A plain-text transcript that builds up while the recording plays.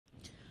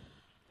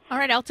All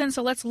right, Elton,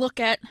 so let's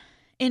look at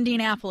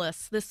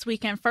Indianapolis this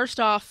weekend. First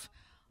off,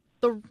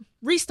 the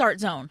restart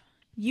zone.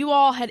 You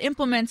all had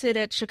implemented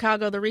at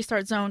Chicago, the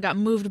restart zone got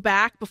moved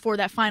back before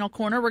that final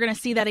corner. We're going to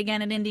see that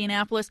again in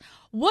Indianapolis.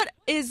 What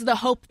is the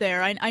hope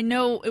there? I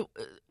know,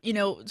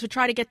 to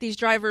try to get these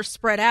drivers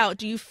spread out.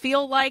 Do you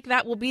feel like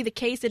that will be the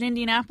case at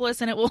Indianapolis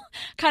and it will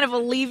kind of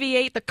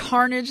alleviate the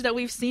carnage that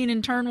we've seen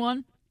in Turn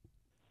 1?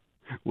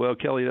 Well,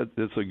 Kelly,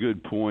 that's a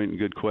good point,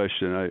 good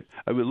question.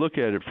 I would look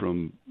at it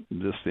from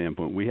this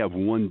standpoint. We have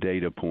one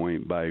data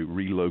point by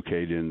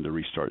relocating the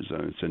restart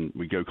zones, and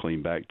we go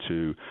clean back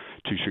to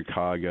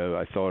Chicago.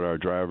 I thought our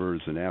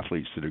drivers and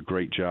athletes did a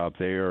great job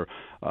there.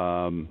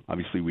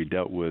 Obviously, we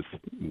dealt with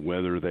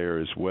weather there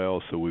as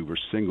well, so we were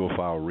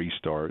single-file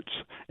restarts,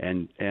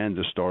 and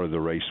the start of the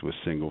race was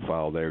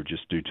single-file there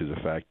just due to the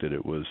fact that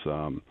it was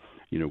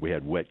we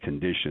had wet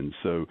conditions.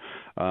 So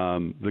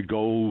the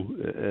goal,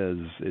 as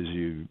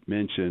you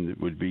mentioned,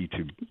 would be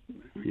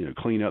to,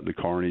 clean up the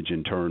carnage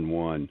in Turn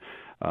 1.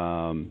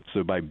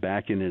 So by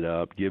backing it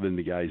up, giving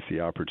the guys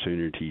the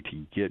opportunity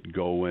to get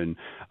going,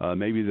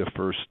 maybe the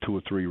first 2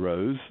 or 3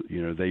 rows,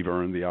 they've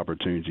earned the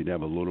opportunity to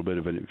have a little bit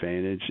of an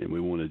advantage, and we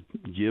want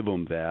to give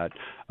them that.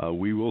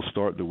 We will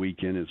start the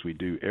weekend as we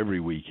do every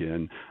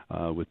weekend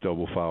with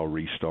double file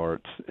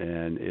restarts,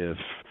 and if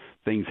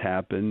things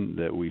happen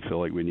that we feel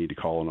like we need to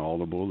call an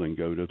audible and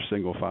go to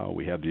single file,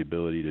 we have the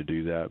ability to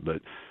do that.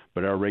 But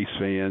our race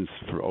fans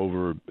for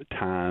over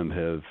time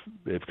have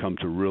come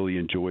to really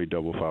enjoy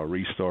double file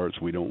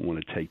restarts. We don't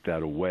want to take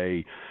that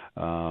away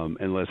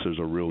unless there's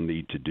a real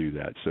need to do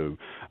that. So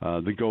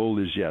the goal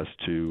is, yes,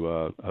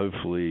 to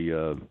hopefully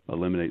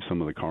eliminate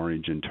some of the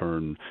carnage in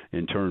turn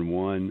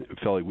 1.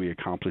 I felt like we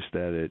accomplished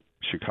that at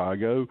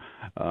Chicago,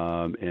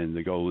 and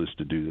the goal is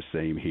to do the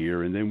same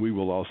here. And then we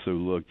will also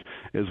look,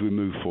 as we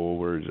move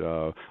forward,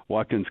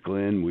 Watkins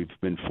Glen, we've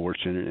been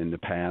fortunate in the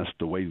past,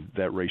 the way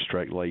that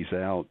racetrack lays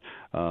out,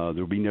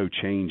 there will be no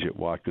change at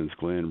Watkins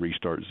Glen.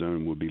 Restart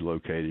zone will be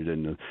located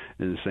in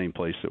the same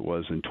place it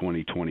was in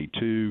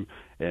 2022,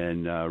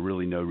 and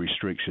really no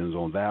restrictions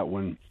on that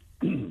one.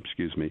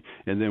 Excuse me.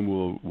 And then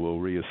we'll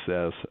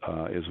reassess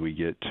as we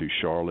get to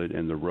Charlotte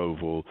and the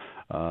Roval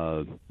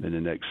in the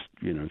next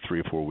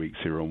 3 or 4 weeks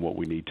here on what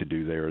we need to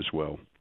do there as well.